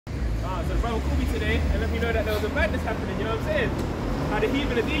So the brother called me today and let me know that there was a madness happening, you know what I'm saying? How the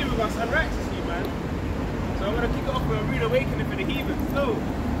heathen are dealing with us unrighteously, man. So I'm going to kick it off with a rude awakening for the heathen. So, 2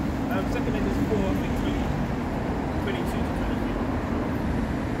 Corinthians 4, 22 to 23.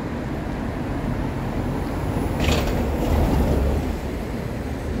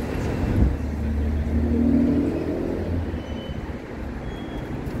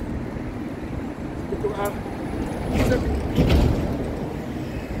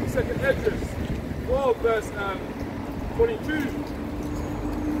 Second Esdras 4 verse 22.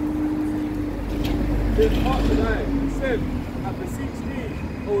 Then Apttmh said, I beseech thee,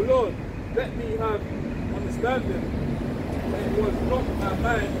 O Lord, let me have understanding. And it was not my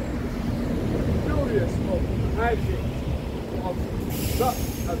mind curious of hiding of such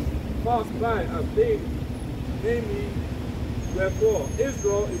as pass by as they, namely, wherefore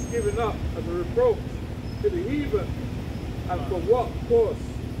Israel is given up as a reproach to the heathen, and for what cause?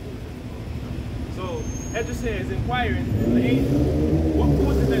 So Esdras here is inquiring from the angel, what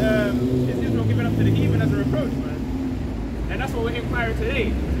causes is Israel given up to the heathen as a reproach, man? And that's what we're inquiring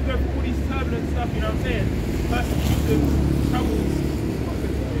today. We go through all these turbulent stuff, you know what I'm saying? Persecutions, troubles.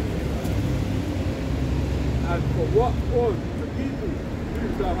 And for what cause the people who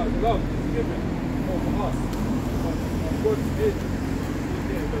thou hast loved is given over us on God's edge.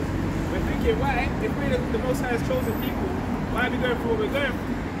 We're thinking, why, if we're the Most High's chosen people, why are we going through what we're going through?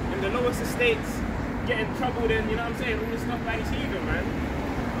 In the lowest estates, getting troubled and, you know what I'm saying, all this stuff by these heathen, man.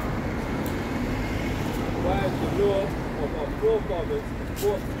 Why is the law of our forefathers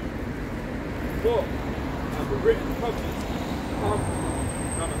enforced and the written covenants come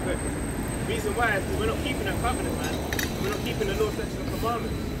none effect? The reason why is because we're not keeping that covenant, man. We're not keeping the law, statutes, and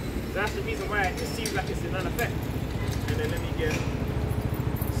commandments. So that's the reason why it seems like it's in none effect. And then let me get 2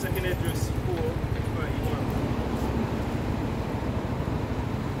 Esdras 4:31.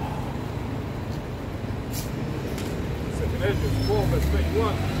 Esdras 4 verse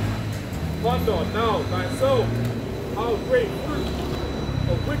 21. Ponder now thyself how great fruit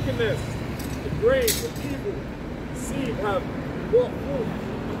of wickedness the grain of evil seed have brought forth.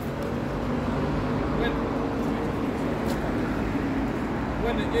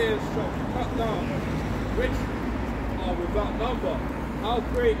 When the ears shall be cut down, which are without number, how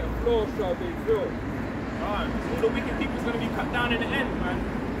great a floor shall they fill? Alright, so all the wicked people is going to be cut down in the end, man.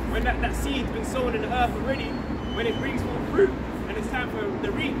 When that seed's been sown in the earth already, when it brings forth fruit and it's time for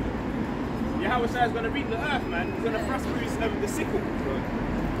the reap, Yahweh is going to reap the earth, man. He's going to thrust through the sickle.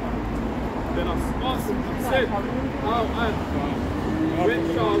 Then I answered and said, how and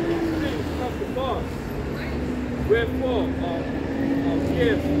when shall these things come to pass? Wherefore our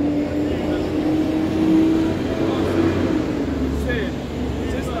ears said,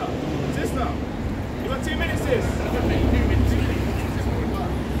 Sister, you got 2 minutes, sis? 2 minutes.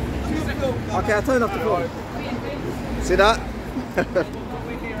 2 seconds. Okay, I'll turn off the phone. See that? What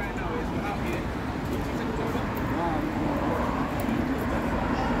we're here right now is we're out here. 2 seconds over.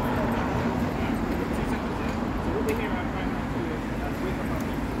 2 seconds there. So what we're here right now is wake up our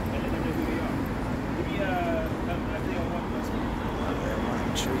people and let them know who they are. Give me Isaiah 1 verse 1.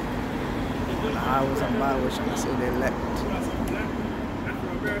 I was on my wish, I say they elect. Black,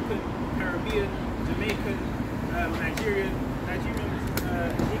 Afro-American, Caribbean, Jamaican, Nigerian, Negro.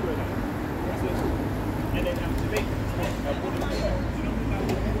 And then Jamaican.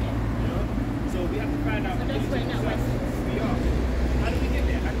 So we have to find out who we are. How do we get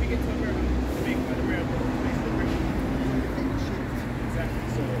there? How do we get to America? Jamaica, America, Britain. Exactly.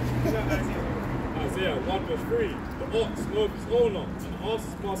 So Isaiah 1 verse 3. The ox knoweth his owner, and the ass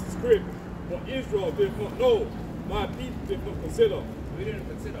his master's crib. But Israel did not know, my people did not consider. we didn't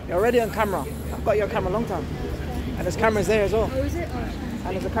consider. You're already on camera. I've got you on camera a long time. And there's cameras there as well. Oh, is it? Oh.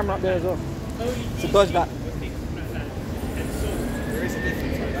 And there's a camera up there as well. So dodge that. There is a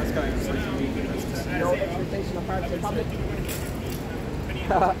difference, right? That's going on social media. No expectation of private public. Because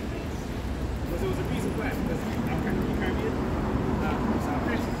there was a reason why. Because I'm Caribbean. So I'm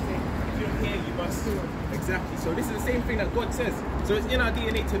British. If you don't hear, you must. Exactly. So this is the same thing that God says. So it's in our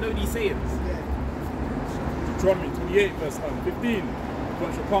DNA to know these sayings. Deuteronomy 28 verse 15. But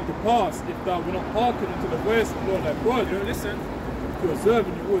it shall come to pass, if thou wilt not hearken unto the voice of the Lord thy God, You don't listen. to observe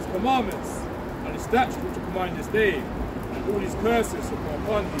and do all his commandments, and the statutes which I command this day, and all these curses shall come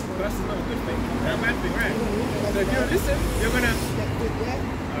upon thee. That's not a good thing. That's a bad thing, right? So if you don't listen, you're gonna.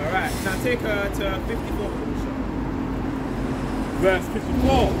 Alright, now take her to 54. Verse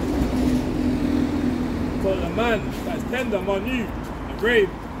 54. For the man that is tender among you, and brave,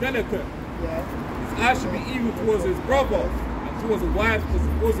 delicate, his eye should be evil towards his brother, and towards a wife as his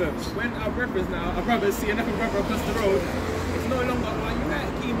bosom. When our brothers see another brother across the road, it's no longer, are you right,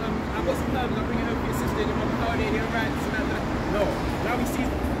 Keem? I've got oh, they're right, this and that. No. Now we see,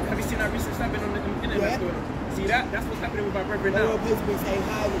 have you seen that recent stabbing on the internet going on? See that? That's what's happening with my brethren now.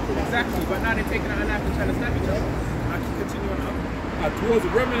 Exactly, but now they're taking out a knife and trying to stab each other. I can continue on up. And towards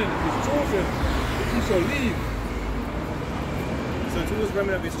the remnant of his children, he shall leave. So towards the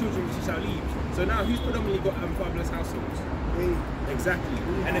remnant of his children, which he shall leave. So now, who's predominantly got fatherless households? Me. Exactly.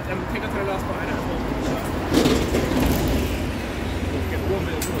 And take us to the last part of that as well. Get 1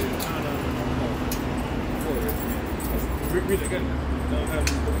 minute more. No. Read it again. No,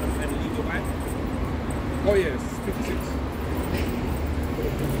 and leave your wife. Oh yes, 56.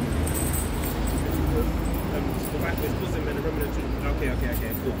 The wife is bosom and the remnant of children. Okay,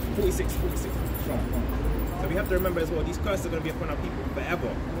 cool. 46. So we have to remember as well, these curses are going to be upon our people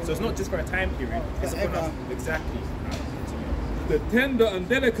forever. So it's not just for a time period. It's upon us. Exactly. The tender and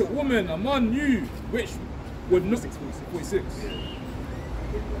delicate woman among you, which would not... 46.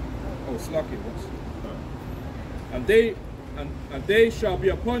 Oh, slack it, what's... And they shall be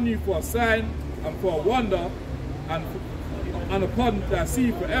upon you for a sign and for a wonder, and upon thy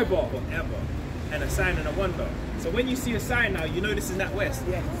seed forever. And a sign and a wonder. So when you see a sign now, you know this is not west.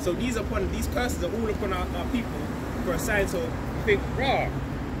 Yes. So these curses are all upon our people for a sign. So you think, rah,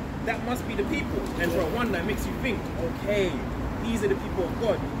 that must be the people. And for a wonder, it makes you think, okay, these are the people of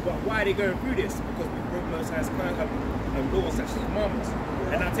God. But why are they going through this? Because we broke Most High's laws such as commandments.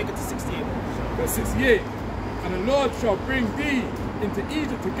 And now take it to 68. Verse 68. And the Lord shall bring thee into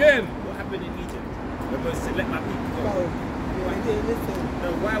Egypt again. What happened in Egypt? When Moses said, let my people go.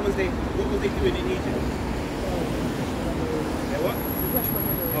 No, what was they doing in Egypt? They what?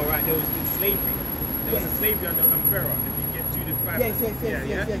 All right, there was slavery. There was a slavery under Pharaoh. If you get Judith 5. Yes.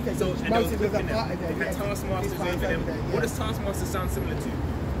 So, and there was whipping them. They had taskmasters over them. What does taskmaster sound similar to?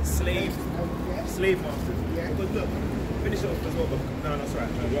 Slave masters. Because look, finish it off as well. No, that's right.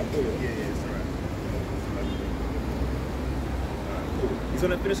 Yeah, it's all right. Cool. He's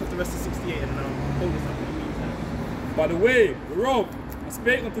going to finish off the rest of 68 and hold us up in the meantime. By the way, whereof I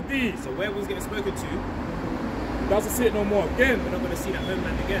spake unto thee. So where was getting spoken to? Thou shalt see it no more again. We're not going to see that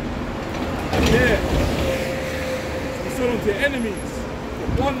homeland again. Yeah. So be sold unto your enemies. For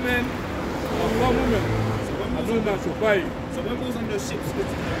one man and one woman. So when and none that shall buy you. So when we was on those ships, we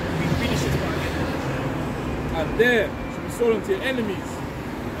read the ships part again. And there shall be sold unto your enemies.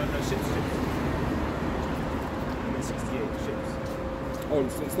 On those ships. 68 ships. Oh,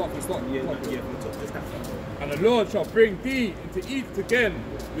 so it's not. Yeah, from the top, just that far. And the Lord shall bring thee into Egypt again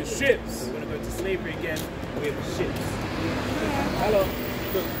with ships. So we're going to go to slavery again with ships. Hello.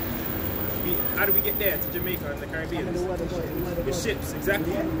 Look, how did we get there to Jamaica and the Caribbean? With ships,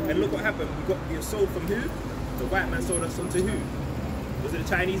 exactly. And look what happened. We were sold from who? The white man sold us onto who? Was it a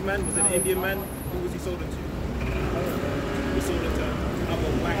Chinese man? Was it an Indian man? Who was he sold into? We sold into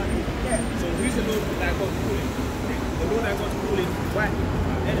other white people. So who's the Lord that God's calling? The Lord that God's calling white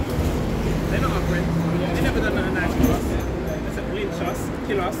people. They're not our friends. They never done nothing nice to us. Except lynch us,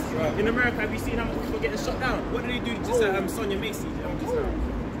 kill us. In America, have you seen how much people are getting shot down? What did they do just like Sonia Macy?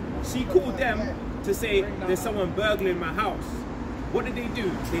 She called them to say there's someone burgling my house. What did they do?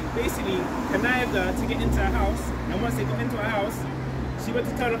 They basically connived her to get into her house, and once they got into her house, she went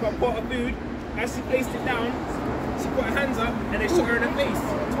to turn up her pot of food. As she placed it down, she put her hands up and they shot her in the face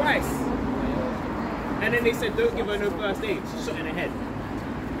twice. And then they said, don't give her no first aid. She shot in the head.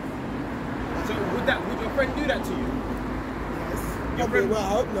 So would your friend do that to you? Yes. Well, I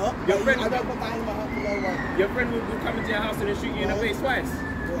hope not. Your friend, I don't put that in my heart for no one. Your friend will come into your house and then shoot you in the face twice.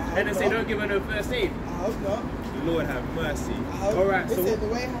 Well, and then say, don't give her no first aid. I hope not. Lord have mercy. All right, so the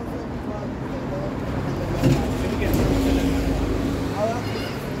way how let me get some.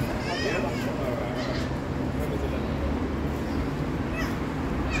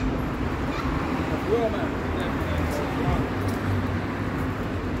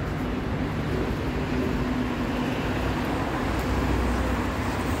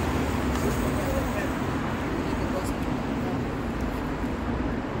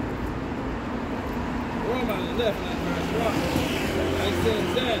 Romans 11 and verse 1. I say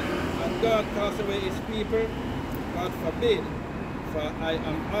then, and God cast away his people, God forbid, for I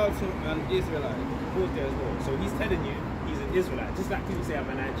am also an Israelite. Pause there as well. So he's telling you he's an Israelite. Just like people say I'm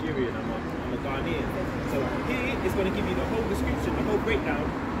a Nigerian, I'm a Ghanaian. So here is going to give you the whole description, the whole breakdown.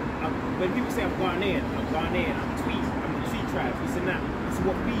 When people say I'm Ghanaian, I'm Tweet, I'm the Tweet tribe, this and that. This is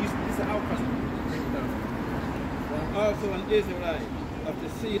what we use, this is our custom. Break it down. I'm also an Israelite, of the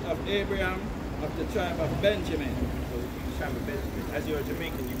seed of Abraham, of the tribe of Benjamin. So the tribe of Benjamin. As you're a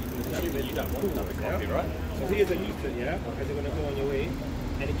Jamaican, you need to tribe of Benjamin. Right? So here's a leaflet, yeah, as you're going to go on your way,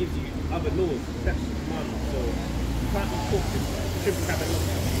 and it gives you other laws, statutes, commandments. So you can't eat pork, shrimp, crab, and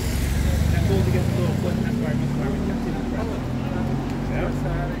lobster. That goes against the law of God, that's why we must marry captivity.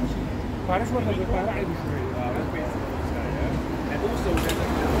 Parece uma coisa para And also, there's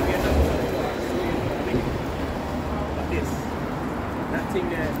another like this. That thing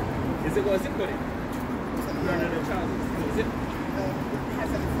there, is it got a zip on it? No, trousers. Zip?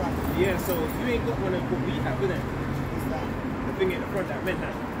 Yeah, so you ain't got one of what we have, is it? The thing in the front that men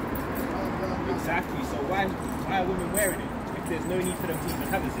have. Exactly, so why are women wearing it? If there's no need for them to even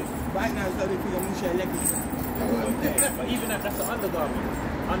have a zip. Right now, it's the only thing I'm going to share leggings. Okay. But even that's an undergarment.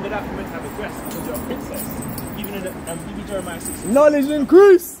 Under that, we're meant to have a dress because you're a princess. Even in the Jeremiah 6. Knowledge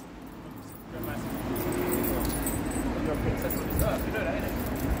increase! Jeremiah 6. You're a princess on this earth, you know that, innit?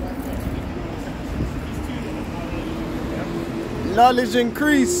 Knowledge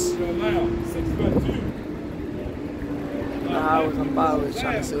increase! Jeremiah 6:2. I was on bar with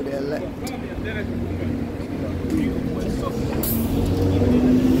trying to seal the elect.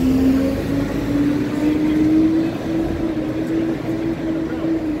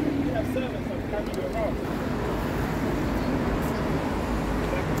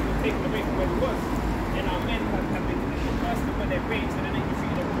 Taken away from where he was, and our men have been first when they're raised, and then they can see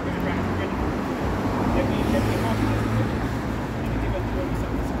them going around again. They're being marketed, and they give us to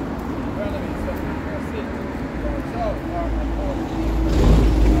something. Brothers and sisters, verse 6. Yourself are a holy people.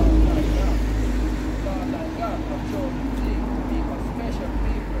 God thy God hath chosen thee to be a special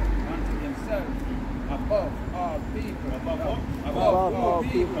people unto himself, above all people. Above what? Above all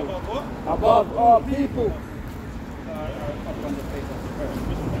people. Above what? Above all people. Up on the face of the earth.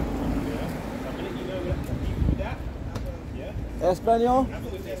 Espanol?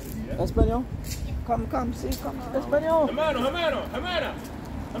 Espanol? Come, see, come. Espanol! Hermano!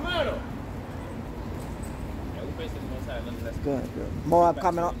 Good. Moab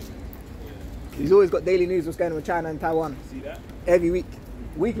coming up. He's always got daily news what's going on with China and Taiwan. See that? Every week.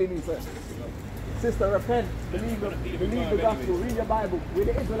 Weekly news, sir. Sister, repent. Believe the gospel. Read your Bible. We're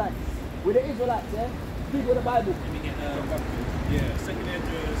the Israelites. Yeah? Speak with the Bible. Let me get, yeah, 2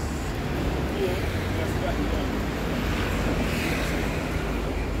 Esdras 4, verse 31.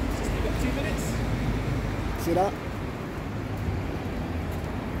 Sister, you got 2 minutes? See that?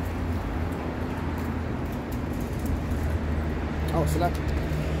 Oh, see that? See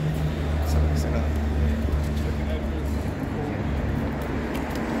that?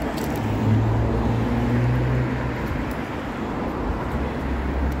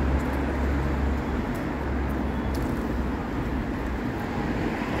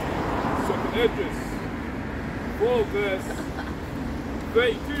 Esdras 4 verse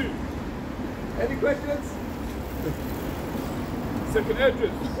 32. Any questions? 2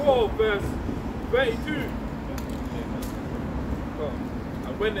 Esdras 4 verse 32.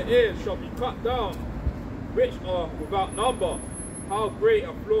 And when the ears shall be cut down, which are without number, how great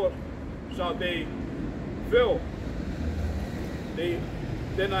a flood shall they fill?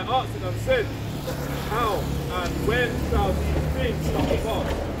 Then I answered and said, how and when shall these things come about?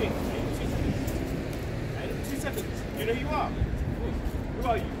 Okay, 2 seconds. You know who you are? Who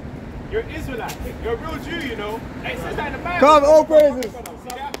are you? You're an Israelite. You're a real Jew, you know. Hey, it says that in the Bible. Come, all praises. See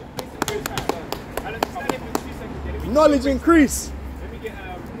that? I'll just stand it for 2 seconds. Knowledge increase. Let me get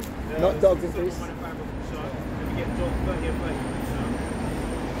Not dogs increase. Let me get Job 30 and 30.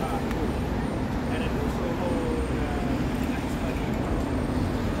 Cool. And then also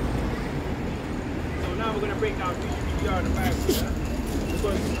so now we're going to break down who we are in the Bible, yeah?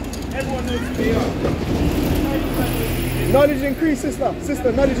 Because everyone knows who they are. Knowledge increase, sister.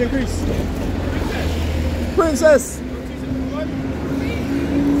 Sister, knowledge increase. Princess. See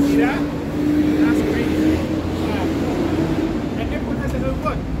that? That's crazy. And everyone has their own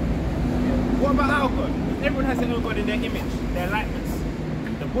God. What about our God? Everyone has their own God in their image, their likeness.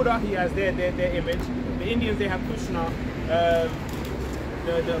 The Buddha, he has their image. The Indians, they have Krishna. The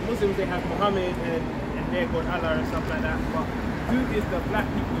Muslims, they have Muhammad and their God Allah and stuff like that. But who is the black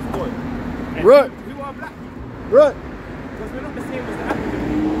people's God? And Right. Who are black people? Right. Because we're not the same as the African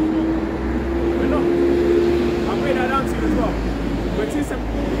people. We're not. I'll break that down to you as well. We're two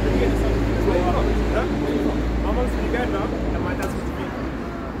separate people. Let me get this up as well. Huh? My mom's from Uganda and my dad's from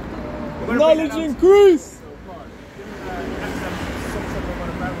Jamaica. Knowledge increase.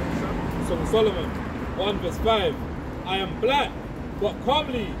 Song of Solomon 1 verse 5. I am black, but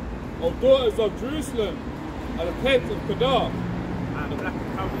comely, O daughters of Jerusalem, are the tents of Kedar. I'm black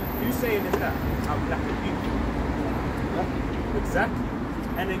and comely. Who's saying is that? I'm black and beautiful. Exactly.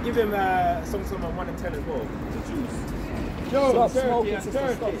 And then give him Song of Solomon 1 and 10 as well. The Jews. Stop smoking,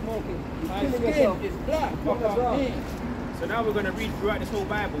 sister. Stop smoking. You're killing yourself. Is black. Look at me. So now we're going to read throughout this whole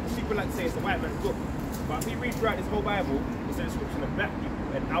Bible. People like to say it's a white man's book. But if we read throughout this whole Bible, it's a description of black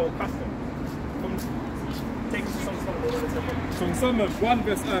people and our customs. take us to Song of Song of Solomon 1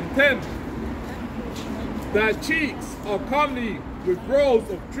 verse 10. Thy cheeks are comely with rows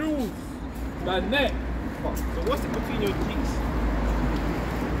of jewels. Thy neck. So what's it between your cheeks?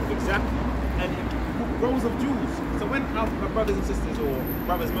 Exactly. And rows of jewels. So when our brothers and sisters, or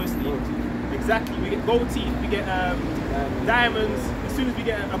brothers mostly, exactly, we get gold teeth, we get diamonds. As soon as we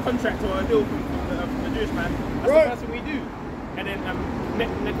get a contract or a deal from the Jewish man, that's the first thing we do. And then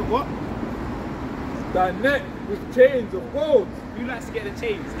neck of what? Thy neck with chains of gold. Who likes to get the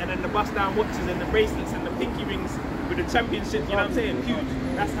chains and then the bust down watches and the bracelets and the pinky rings with the championship, you know what I'm saying? Huge.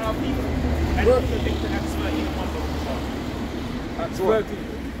 That's our people. And also think to Acts 13 Acts 13. Do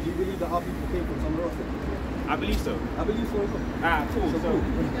you believe that our people came from somewhere else? I believe so. I believe so as well. Ah, cool. So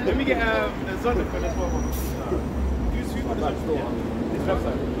let me get the Zonda for this one. Who got the Zonda? It's left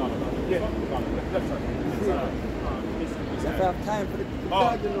side. No. Yeah. Left side. If I have time for the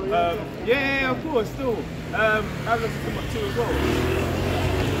yeah, of course, still. I've listened to my two as well.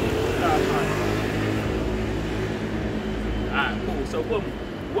 Alright, cool. So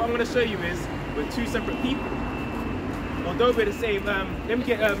what I'm going to show you is we're two separate people. Although we're the same, let me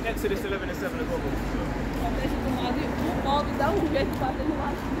get Exodus 11 and 7 as well.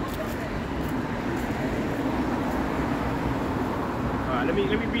 Alright, let me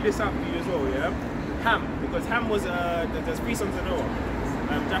read this out for you as well, yeah? Ham, because Ham was, there's three sons of Noah,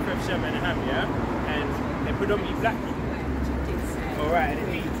 Japheth, Shem and Ham, yeah? And they're predominantly black people. Alright, and it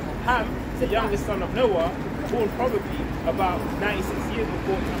means Ham, the youngest son of Noah, born probably about 96 years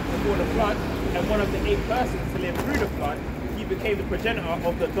before the flood, and one of the 8 persons to live through the flood, he became the progenitor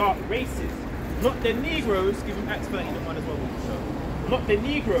of the dark races. Not the Negroes, give him Acts 13 and 1 as well. Not the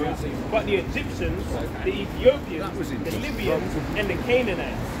Negroes, but the Egyptians, the Ethiopians, the Libyans, and the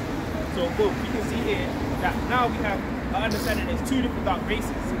Canaanites. So boom, you can see here that now we have an understanding there's 2 different dark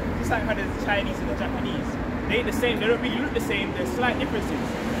races. Just like how there's the Chinese and the Japanese. They ain't the same, they don't really look the same, there's slight differences.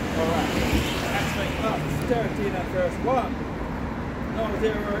 Alright, Acts 13 and verse 1. Now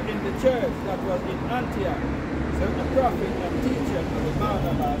there were in the church that was in Antioch certain prophet and teacher of the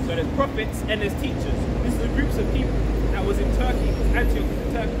Barnabas. So there's prophets and there's teachers. This is the groups of people that was in Turkey, because Antioch was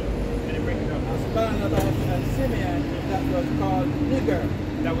in Turkey. And they break it down. Barnabas and Simeon that was called Nigger.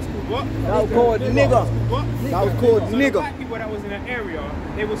 That was called what? That was called nigger. What? That was called So the nigger. black people that was in that area,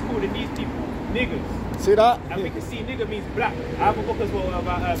 they was calling these people niggers. See that? And we can see nigger means black. I have a book as well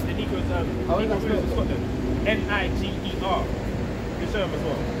about the Negroes, Negroes in Scotland. N-I-G-E-R. You can show them as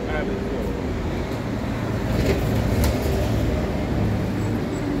well. I have it as well.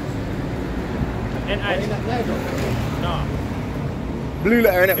 N-I-G-E-R. Nah. Blue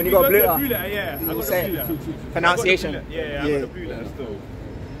letter, innit? When you got blue letter. Blue letter, yeah. I got the say blue letter. pronunciation. Yeah, I got the blue letter still.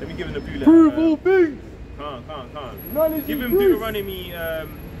 Let me give him the blue letter. Prove all things. Can't. Give him Deuteronomy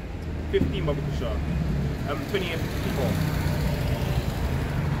 15, Baba Kushar. 20 and 54.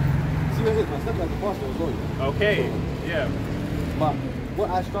 See what it is, man. Step like the pastor as well. Okay, yeah. But what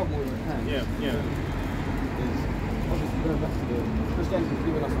I struggle with at times Yeah. is obviously going back to the Christianity is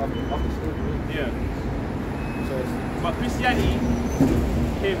giving us after slavery. Yeah. So it's, But Christianity,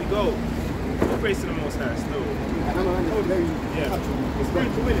 here we go. We're praising the Most High still. and I'm very It's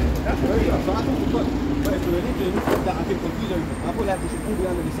spiritual, isn't it? That's what very we good. So I talk to God, but it's the religion that I think confuse everything. I feel like we should all be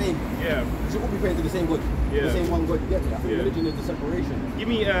under the same. Yeah. We should all be praying to the same God. Yeah. The same one God. You get me? I think Yeah. religion is the separation. Give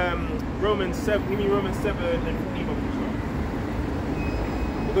me Romans 7. Give me Romans 7 and 15, Baba Kushar.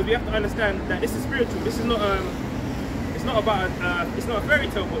 Because we have to understand that this is spiritual. This is not it's not about it's not a fairy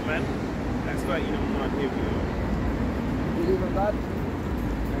tale book, man. That's right, you know, here we go. Believe in God.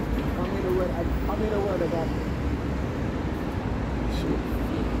 I mean the word of God.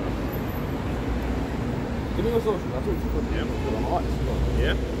 Give me your social. I told you. Yeah. I'm an artist.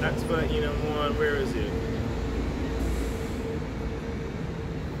 Yeah. Acts 13 and 1. Where is it?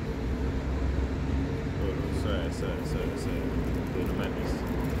 Hold on. Sorry. Doing the madness.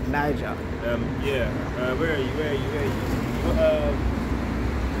 Niger. Yeah. Where are you?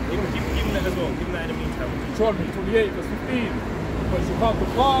 Give me that as well. Give me that in the meantime. Deuteronomy 28 verse 15. But it shall come to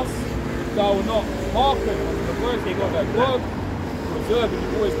pass, if thou wilt not hearken unto the voice of God thy God, to observe and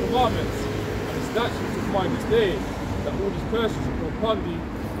do all his commandments, and his statutes of mine this day, that all these curses shall come upon thee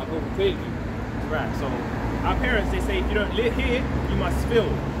and overtake thee. Right. So our parents, they say, if you don't live here, you must spill.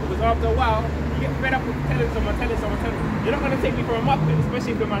 Because after a while, you get fed up with telling someone. You're not going to take me for a muppet,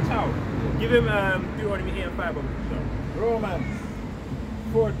 especially if you're my child. Give him Deuteronomy 8 and 5. Romans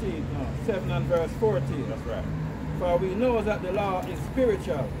 7 and verse 14. That's right. For we know that the law is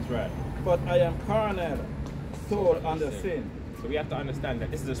spiritual, That's right. but I am carnal, sold under sin. So we have to understand that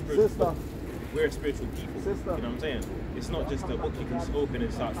this is a spiritual Sister, book. we're a spiritual people. You know what I'm saying? It's not just a book you can just open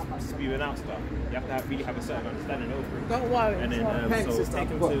and start spewing out stuff. You have to really have a certain understanding over it. Don't worry. And then, so take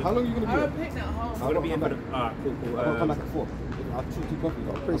them to... How long are you going to I be don't pick that home. I'm going to be in for the... Alright, cool. I'll come back at 4. I'll choose 2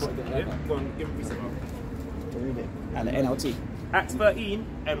 coffees. Yeah, go on, give me a piece of And the NLT. Acts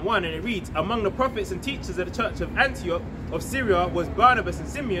 13:1, and it reads, among the prophets and teachers of the church of Antioch of Syria was Barnabas and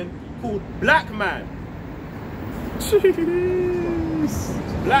Simeon, called Black Man. Jeez.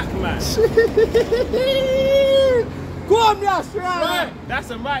 Black Man. Go on, Yasra. Right, that's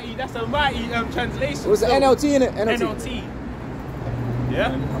a mighty translation. Was the NLT in it? NLT.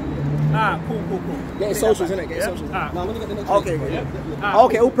 Yeah? Ah, cool. Get your socials in it, get your socials. No, I'm going to get the next Okay, one. good.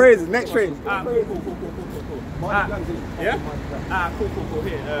 Okay, all praises. Next trade. Cool. Yeah? Cool.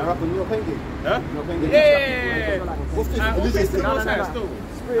 Here. You're paying it? Huh? You're paying it? Yeah. What's this? We'll This is the most high no. still.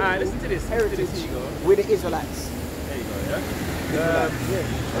 Alright, listen to this. Heritage Here you go. with the Israelites. There you go, yeah?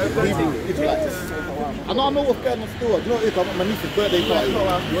 I know what's going on still. Do you know what it is? I've got my niece's birthday party. You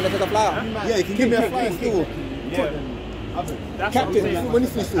want to take a flyer? Yeah, you can give me a flyer still. Yeah. That's Captain, what I'm saying. when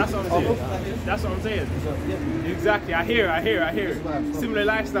is this? That's what I'm saying. Exactly. I hear it. Similar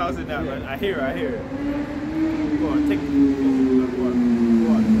lifestyles in that, man. I hear it. Go on, take it. Go on.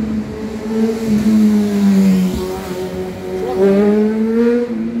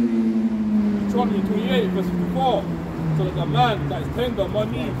 Deuteronomy 28 verse 54. So that the man that is tender on my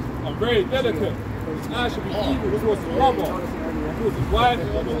knees and very delicate, his eye should be evil towards his brother, towards his wife,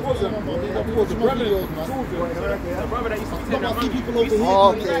 towards his bosom, towards his relatives, children. The brother that used to be tender on people me. over here.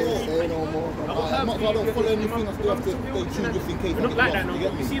 Okay, say no more. I don't follow anything. I still have to stay tuned just in case. We're not like that, no.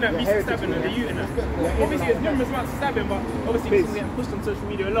 You see that recent stabbing and the youth and that. Obviously, there's numerous amounts of stabbing, but obviously, people get pushed on social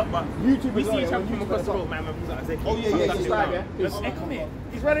media a lot. But we see each other come across the road, man. Oh, yeah, Hey, come here.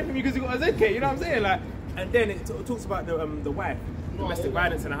 He's running from you because he got a ZK, you know what I'm saying? Like, and then it talks about the wife, domestic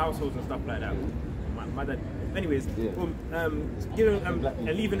violence in the households and stuff like that. My dad. Anyways, giving and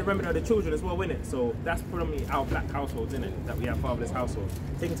leaving the remedy of the children as well, innit? So that's predominantly our black households, innit? That we have fatherless households.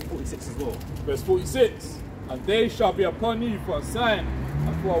 Taking to 46 as well. Verse 46. And they shall be upon you for a sign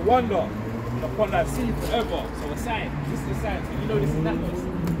and for a wonder, and upon that sea forever. So a sign. This is a sign. So you know this is that much.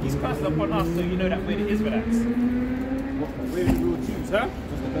 He's cursed upon us, so you know that we're the Israelites. We're the real Jews, huh?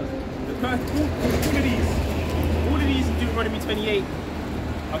 The curse. All of these in Deuteronomy 28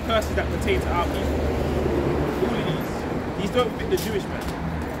 are curses that pertain to our people. All of these don't fit the Jewish man.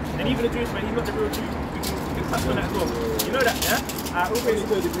 And even the Jewish man, he's not the real Jew. We can touch on that as well. You know that, yeah? Only to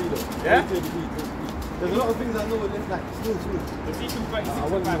a degree though. Yeah? Only to a degree. There's a lot of things I know like still. The Ezekiel 36 I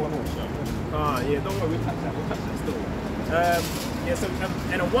wouldn't Bible. want to. Yeah, don't worry, we'll touch that still. Yeah, so,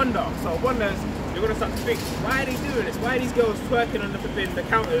 and a wonder. So a wonder is, you're going to start to think, why are they doing this? Why are these girls twerking on the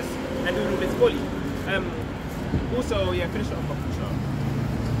counters and doing all this bully? Also, yeah, finish it off the show.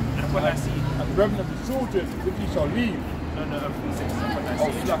 And upon that sea. And the remnant of the children, which he shall leave. No, 46, upon that sea.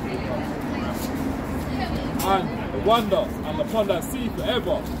 And the wonder, and upon that sea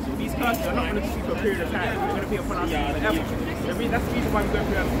forever. So these curses are not going to be for a period of time. They're going to be upon us forever. That's the reason why we're going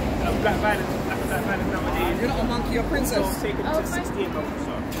through black violence nowadays. You're not a monkey, you're a princess. So take it to 16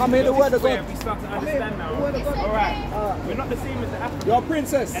 months. Come here, the word of God. We start to understand now. Alright, we're not the same as the Africans. You're a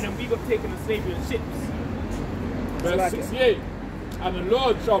princess. And then we got taken to slavery in ships. Verse 68. And the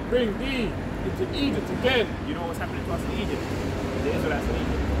Lord shall bring thee into Egypt again. You know what's happening to us in Egypt? The Israelites in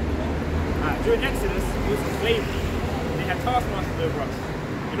Egypt. During Exodus, it was slavery. They had taskmasters over us.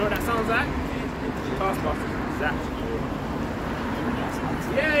 You know what that sounds like? Taskmasters. Exactly.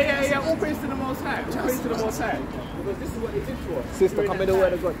 Yeah. All praise to the Most High. All praise to the Most High. Because this is what they did to us. Sister, come in the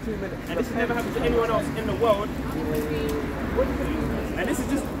word of God. 2 minutes. And this has never happened to anyone else in the world. And this is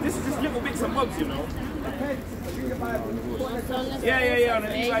just little bits and bobs, you know. Yeah, on the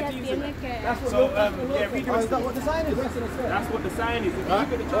EYGs. So, read the Is that what the sign is? That's what the sign is. If you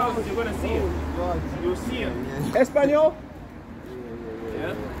look at the charts, you're going to see it. You'll see it. Espanol?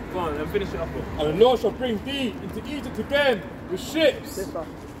 Yeah? Go on, and finish it off. And the Lord shall bring thee into Egypt again with ships. Sister.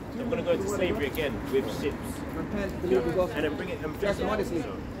 I'm going to go into slavery again with ships. Repent, believe the gospel. And then bring it and finish it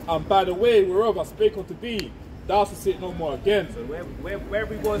off. And by the way whereof I spake unto thee, thou shalt see it no more again. So where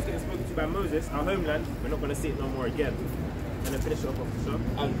we was getting spoken to by Moses, our homeland, we're not going to see it no more again. And then finish it off the show.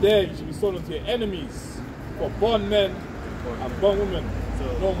 And there you shall be sold unto your enemies, for bondmen and bondwomen, so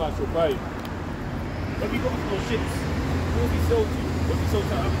no man shall buy. When we got off those ships, who we sold to? Was we sold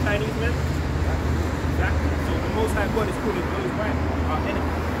to other Chinese men? Exactly. So the Most High God is calling those right our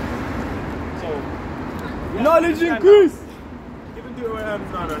enemies. So Knowledge increase! Even do no, let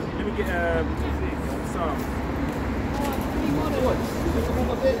me get some.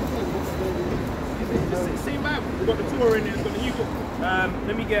 It's the same Bible. We've got the Torah in there, it's got the new book.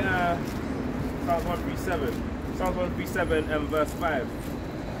 Let me get Psalms 137. Psalms 137 and verse 5.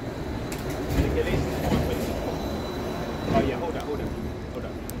 And Galatians 4:26. Oh yeah, hold up. But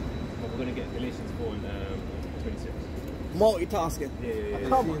we're gonna get Galatians 4 and 26. Multitasking. Yeah.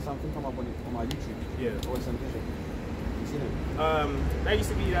 Come on. Something come up on my YouTube. Yeah. Or some picture. You seen it? That used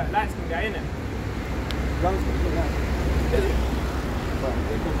to be that light skin guy, innit?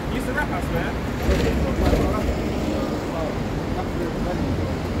 He used to rap us, man.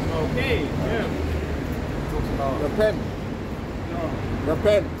 Okay, yeah. Repent.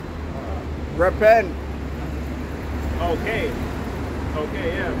 Repent. Okay,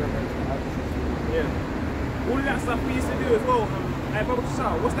 yeah. All of that stuff we used to do as well. Hey, Brother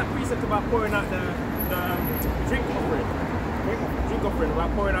Shah, what's that precept about pouring out the drink offering? Drink offering,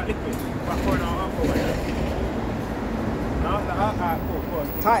 about pouring out liquid, about pouring out alcohol like that. No, cool.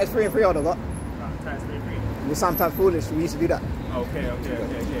 Titus 3 and 3 order, what? Titus 3 and 3. We're sometimes foolish, we used to do that. Okay.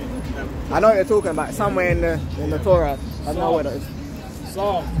 I know what you're talking about, somewhere in the Torah. I don't know where that is.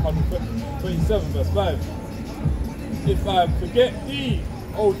 Psalm 127 verse 5. If I forget thee,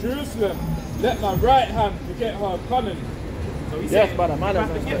 O Jerusalem, let my right hand forget her cunning. So he Yes, said, brother, man, if I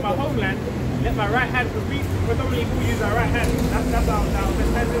forget my homeland, let my right hand, because we predominantly will use our right hand. That's our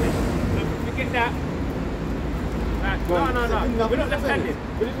best hand, isn't it? So if we forget that, no. We're not left-handed.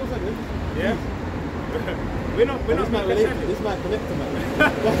 Yeah? We're not left-handed. This might connect to man.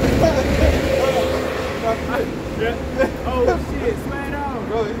 Yeah. Oh shit, swear down.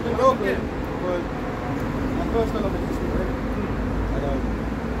 Bro, it's been broken. But my first fell off in history, right? And I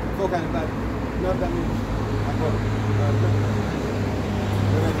felt kind of bad. You know what that means? I got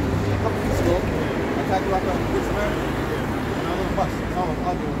when I come to school, I tried to walk around with Samaritan. And I was on a bus. I was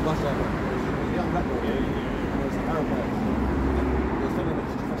arguing with the bus driver. It was a young black boy. It was an Arab guy. He was telling me that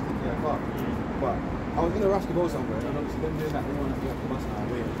she's taking their car. But I was in a rush to go somewhere, and obviously them doing that, they wanted to get off the bus now,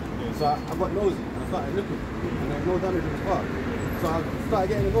 waiting. So I got nosy, and I started looking, and there was no damage in the car. So I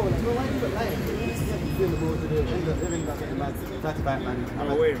started getting the goal, like, no, why are you not lying? He's doing the ball to do it, everything got getting mad, tried to fight, man. I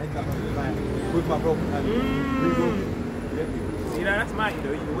ended up having to fight with my broken hand, re-broken. See, that's mighty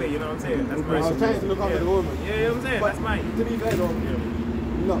though, either way, you know what I'm saying? That's mighty. I was trying to look after the woman. Yeah, you know what I'm saying? But That's mighty. to be fair though,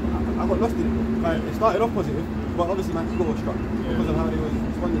 you know, I got lost in it. Like, it started off positive, but obviously my ego was struck because of how they was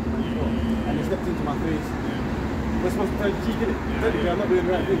responding to my ego. And they stepped into my face. We're supposed to turn the cheek, innit? Technically, I'm not doing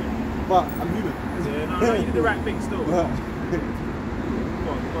the right thing. But I'm human. Yeah, no, you did the right thing still. Come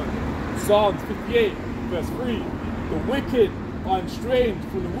on. Psalms 58 verse 3. The wicked are estranged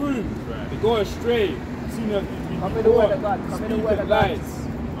from the womb. Right. They go astray. Seen as Come in the word of God. Come in the word of God. lies.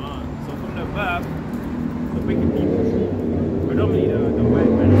 So from the birth, the wicked people, predominantly the white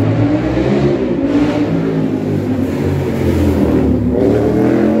man.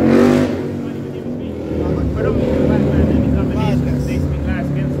 They speak lies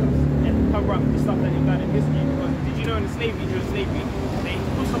against us and cover up the stuff that they've done in history. Because did you know in during slavery, they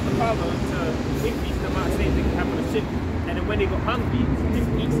pushed up the cargo to increase the amount of slaves they could have on the ship. And then when they got hungry, they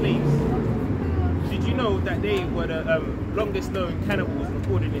didn't eat slaves. Did you know that they were the longest known cannibals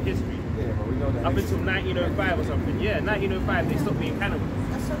recorded in history? Yeah, but we know that. Up until 1905 or something. Yeah, 1905 they stopped being cannibals.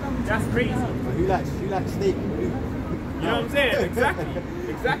 That's crazy. Who likes steak? You know what I'm saying? Exactly.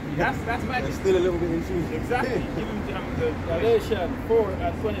 That's magic. It's still a little bit intrusive. Exactly. Give him the Galatians 4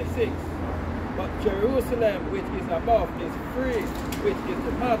 and 26. But Jerusalem, which is above, is free, which is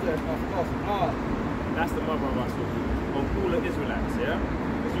the mother of us all. That's the mother of us all. Of all the Israelites, yeah?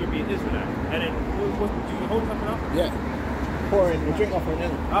 Because you would be an Israelite. And then, do you hold something up? Yeah. Pouring the drink offering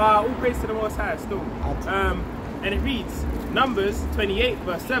in. All praise to the Most High still. And it reads, Numbers 28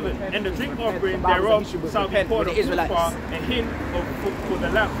 verse 7, and the drink offering thereof shall be poured of far a hin for the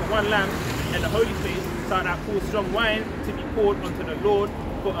lamb, for one lamb, and the holy place shall thou pour strong wine to be poured unto the Lord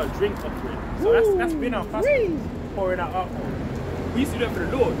for a drink offering. So that's been our custom, pouring out alcohol. We used to do it for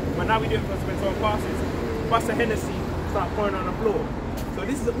the Lord, but now we do it for when someone passes. Bust a Hennessy, start pouring on the floor. So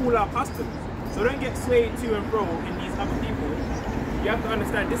this is all our customs. So don't get swayed to and fro in these other people. You have to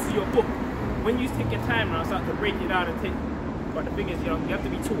understand this is your book. When you take your time now, start to break it down and take. But the thing is, you have to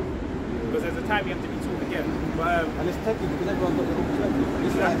be taught. Because there's a time you have to be taught again. But, and it's technical because everyone's got their own perspective.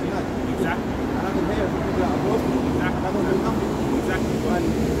 Exactly. And I can hear from people that are close to me. Exactly. And I don't know nothing. Exactly. And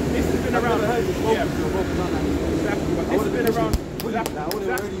this has been around. Yeah. Exactly. But this has been around. I would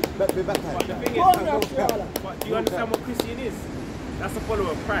have already been baptized. But the thing is, but do you understand what Christian is? That's a follower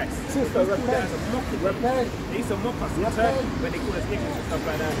of Christ. Sister, repent. They used to mock us in church when they call us niggas and stuff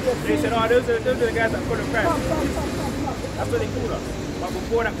like that. They said, oh, those are the guys that follow Christ. That's what they called us. But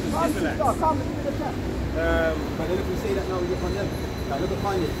before that, we was Israelites. But then if we say that now, we get condemned. Like, look at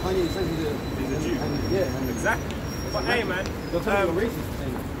Kanye. Kanye essentially is a Jew. And, yeah. Exactly. But hey, man. They'll tell you you're racist.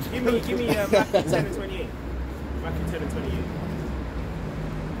 Give me Matthew 10 and 28. Matthew 10 and 28.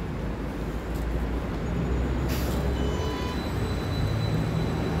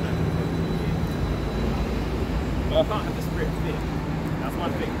 You can't have the spirit of fear. That's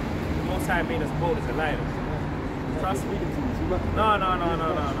one thing. The Most High made us bold as a lion. Trust me. No. You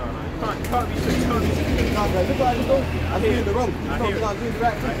can't be sure. You can't be sure. No, bro, look what I just don't. I'm doing the wrong. I hear it. I'm doing the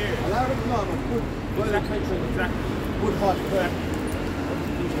right thing. I hear it. And I already know I'm a good Exactly. good heart.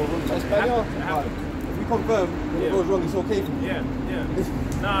 That's better. But if we confirm when it goes wrong, it's okay for me. Yeah.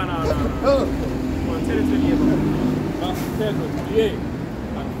 No. Come on, tell it to me about Matthew 10 and 28.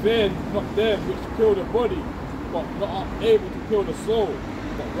 And fear not them which kill the body, but not able to kill the soul,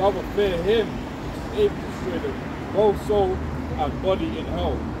 but rather fear him which is able to destroy the whole soul and body in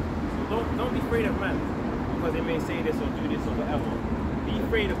hell. So don't be afraid of man, because they may say this or do this or whatever. Be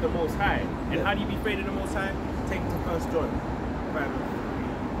afraid of the Most High. And how do you be afraid of the Most High? Take him to 1 John 5 and 3.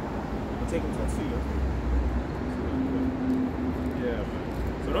 Or take him to 2. Yeah,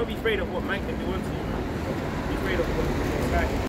 man. So don't be afraid of what man can do unto you.